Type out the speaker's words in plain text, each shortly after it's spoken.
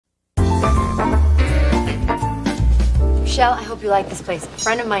Michelle, I hope you like this place. A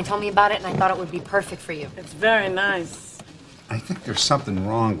friend of mine told me about it, and I thought it would be perfect for you. It's very nice. I think there's something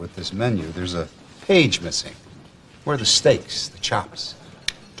wrong with this menu. There's a page missing. Where are the steaks, the chops?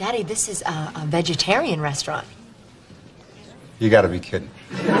 Daddy, this is a vegetarian restaurant. You gotta be kidding.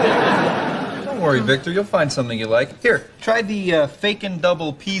 Don't worry, Victor. You'll find something you like. Here, try the Fakin'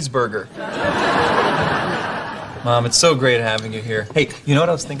 Double Peas Burger. Mom, it's so great having you here. Hey, you know what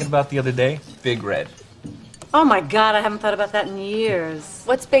I was thinking about the other day? Big Red. Oh my God, I haven't thought about that in years.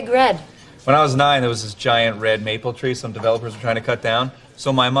 What's Big Red? When I was 9, there was this giant red maple tree some developers were trying to cut down.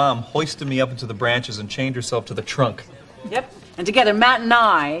 So my mom hoisted me up into the branches and chained herself to the trunk. Yep. And together, Matt and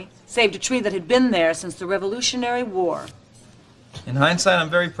I saved a tree that had been there since the Revolutionary War. In hindsight, I'm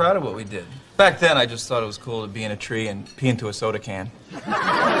very proud of what we did. Back then, I just thought it was cool to be in a tree and pee into a soda can.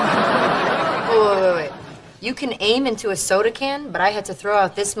 Wait. You can aim into a soda can, but I had to throw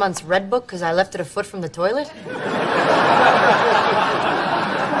out this month's Red Book because I left it a foot from the toilet?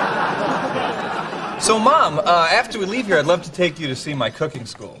 So, Mom, after we leave here, I'd love to take you to see my cooking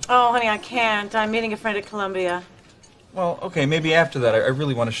school. Oh, honey, I can't. I'm meeting a friend at Columbia. Well, okay, maybe after that. I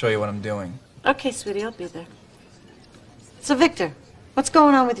really want to show you what I'm doing. Okay, sweetie, I'll be there. So, Victor, what's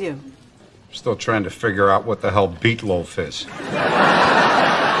going on with you? Still trying to figure out what the hell beetloaf is.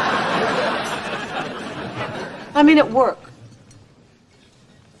 I mean, at work.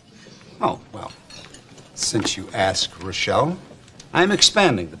 Oh, well, since you ask, Rochelle, I'm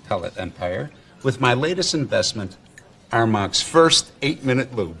expanding the pellet empire with my latest investment, Armag's first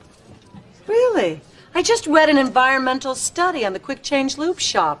 8-minute lube. Really? I just read an environmental study on the quick change lube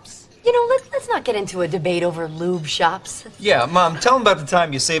shops. You know, let's not get into a debate over lube shops. Yeah, Mom, tell them about the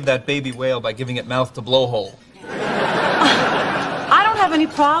time you saved that baby whale by giving it mouth to blowhole. I don't have any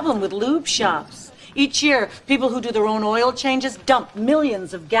problem with lube shops. Each year, people who do their own oil changes dump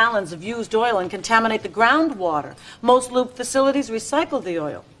millions of gallons of used oil and contaminate the groundwater. Most lube facilities recycle the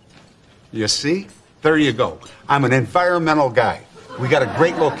oil. You see? There you go. I'm an environmental guy. We got a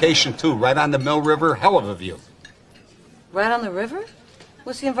great location, too, right on the Mill River. Hell of a view. Right on the river?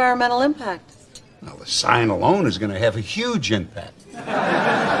 What's the environmental impact? Well, the sign alone is going to have a huge impact.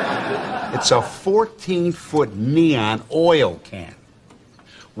 It's a 14-foot neon oil can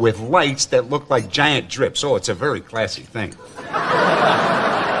with lights that look like giant drips. Oh, it's a very classy thing.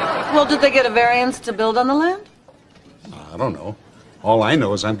 Well, did they get a variance to build on the land? I don't know. All I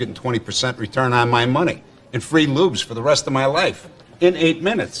know is I'm getting 20% return on my money and free lubes for the rest of my life in 8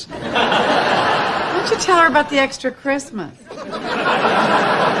 minutes. Why don't you tell her about the extra Christmas?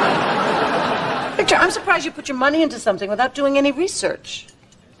 Victor, I'm surprised you put your money into something without doing any research.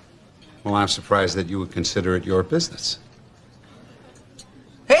 Well, I'm surprised that you would consider it your business.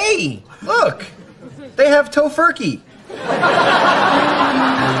 Hey, look! They have tofurkey.